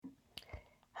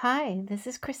Hi, this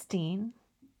is Christine.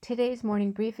 Today's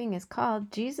morning briefing is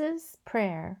called Jesus'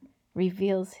 Prayer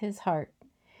Reveals His Heart.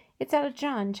 It's out of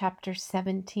John chapter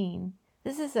 17.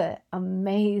 This is an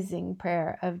amazing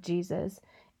prayer of Jesus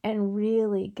and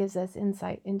really gives us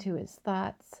insight into his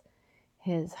thoughts,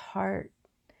 his heart,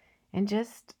 and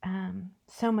just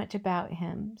so much about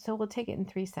him. So we'll take it in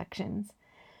 3 sections.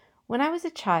 When I was a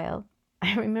child,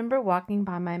 I remember walking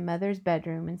by my mother's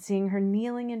bedroom and seeing her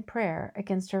kneeling in prayer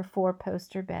against her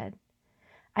 4-poster bed.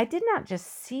 I did not just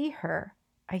see her,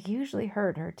 I usually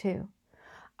heard her too.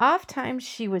 Oftentimes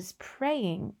she was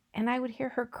praying, and I would hear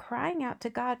her crying out to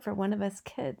God for one of us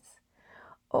kids.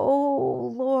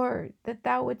 Oh, Lord, that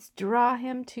thou wouldst draw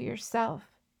him to yourself.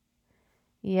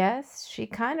 Yes, she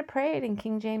kind of prayed in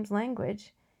King James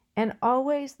language, and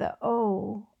always the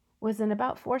 "oh" was in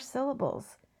about 4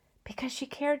 syllables because she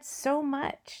cared so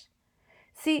much.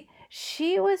 See,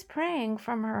 she was praying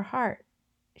from her heart.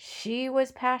 She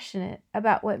was passionate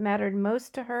about what mattered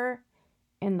most to her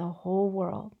in the whole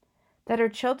world, that her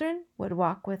children would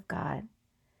walk with God.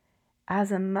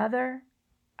 As a mother,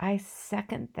 I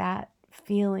second that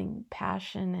feeling,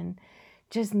 passion, and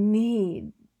just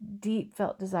deep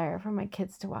felt desire for my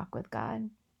kids to walk with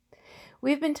God.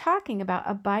 We've been talking about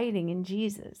abiding in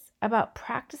Jesus, about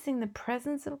practicing the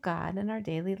presence of God in our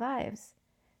daily lives.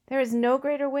 There is no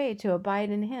greater way to abide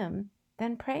in Him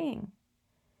than praying.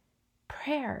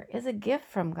 Prayer is a gift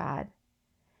from God.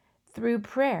 Through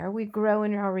prayer, we grow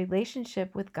in our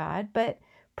relationship with God, but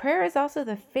prayer is also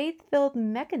the faith-filled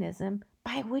mechanism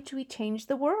by which we change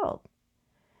the world.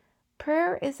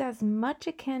 Prayer is as much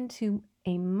akin to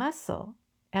a muscle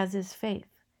as is faith.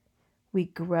 We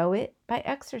grow it by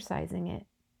exercising it.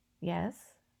 Yes,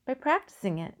 by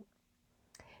practicing it.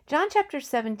 John chapter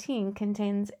 17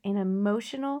 contains an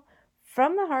emotional,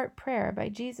 from-the-heart prayer by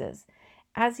Jesus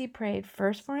as he prayed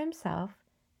first for himself,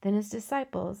 then his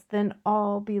disciples, then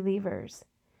all believers.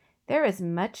 There is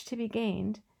much to be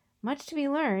gained, much to be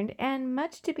learned, and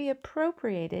much to be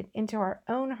appropriated into our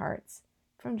own hearts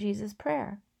from Jesus'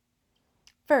 prayer.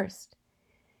 First,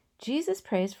 Jesus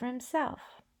prays for himself.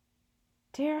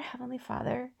 Dear Heavenly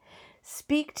Father,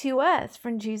 speak to us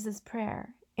from Jesus'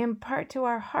 prayer. Impart to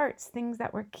our hearts things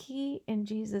that were key in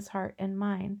Jesus' heart and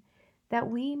mind, that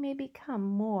we may become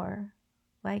more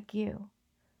like you.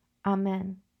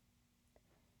 Amen.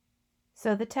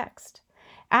 So the text.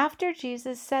 After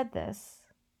Jesus said this,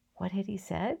 what had he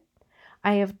said?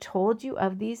 I have told you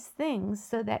of these things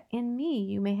so that in me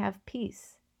you may have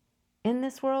peace. In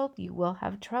this world you will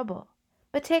have trouble,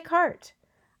 but take heart.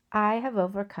 I have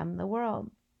overcome the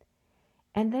world.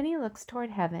 And then he looks toward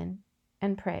heaven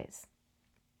and prays.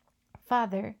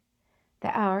 Father, the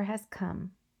hour has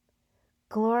come.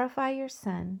 Glorify your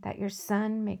Son, that your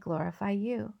Son may glorify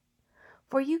you.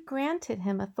 For you granted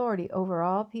him authority over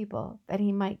all people, that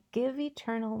he might give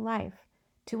eternal life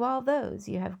to all those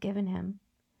you have given him.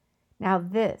 Now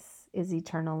this is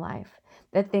eternal life,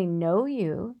 that they know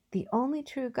you, the only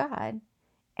true God,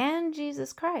 and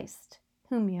Jesus Christ,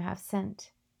 whom you have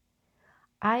sent.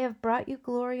 I have brought you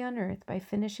glory on earth by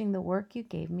finishing the work you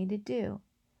gave me to do.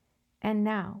 And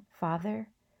now, Father,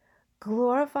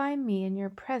 glorify me in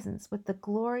your presence with the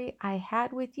glory I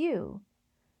had with you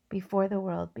before the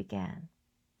world began.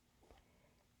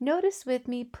 Notice with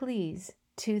me, please,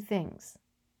 2 things.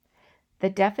 The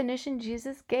definition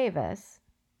Jesus gave us,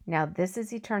 now this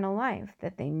is eternal life,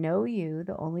 that they know you,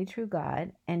 the only true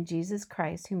God, and Jesus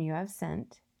Christ, whom you have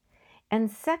sent. And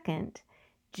second,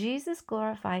 Jesus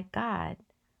glorified God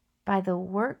by the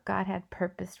work God had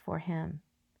purposed for him.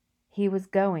 He was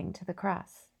going to the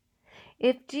cross.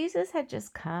 If Jesus had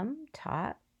just come,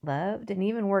 taught, loved, and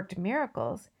even worked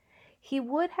miracles, he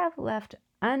would have left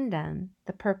undone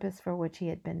the purpose for which he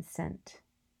had been sent.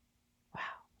 Wow.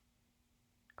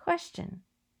 Question.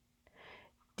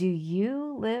 Do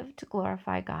you live to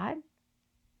glorify God?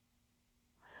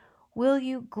 Will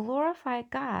you glorify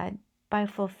God by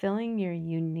fulfilling your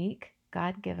unique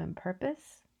God-given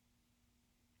purpose?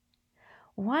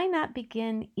 Why not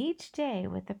begin each day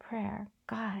with the prayer,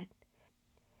 God,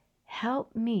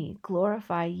 help me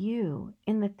glorify you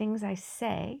in the things I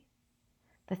say,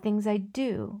 the things I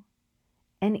do,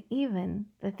 and even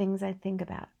the things I think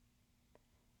about.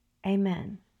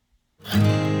 Amen.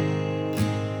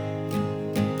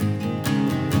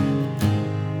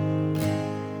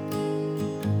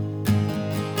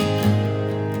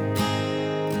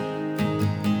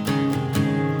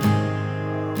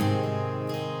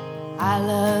 I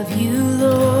love you,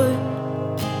 Lord.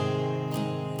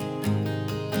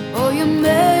 Oh, your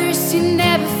mercy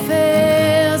never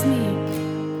fails me.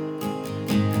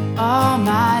 All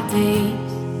my days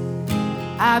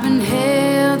I've been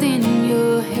held in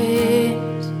your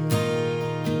hands.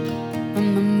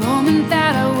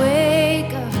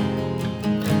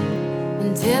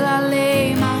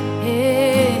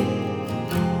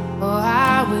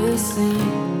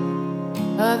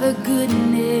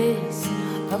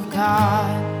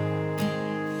 God.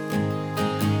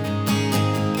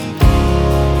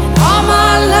 And all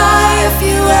my life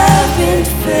you have been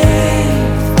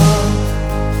faithful.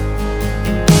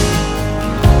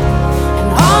 And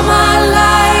all my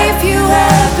life you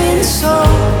have been so,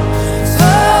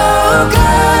 so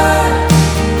good.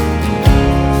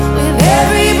 With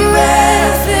every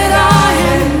breath that I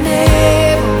am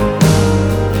able,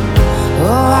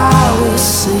 oh, I will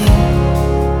sing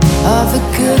of the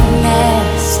goodness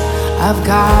of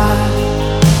God.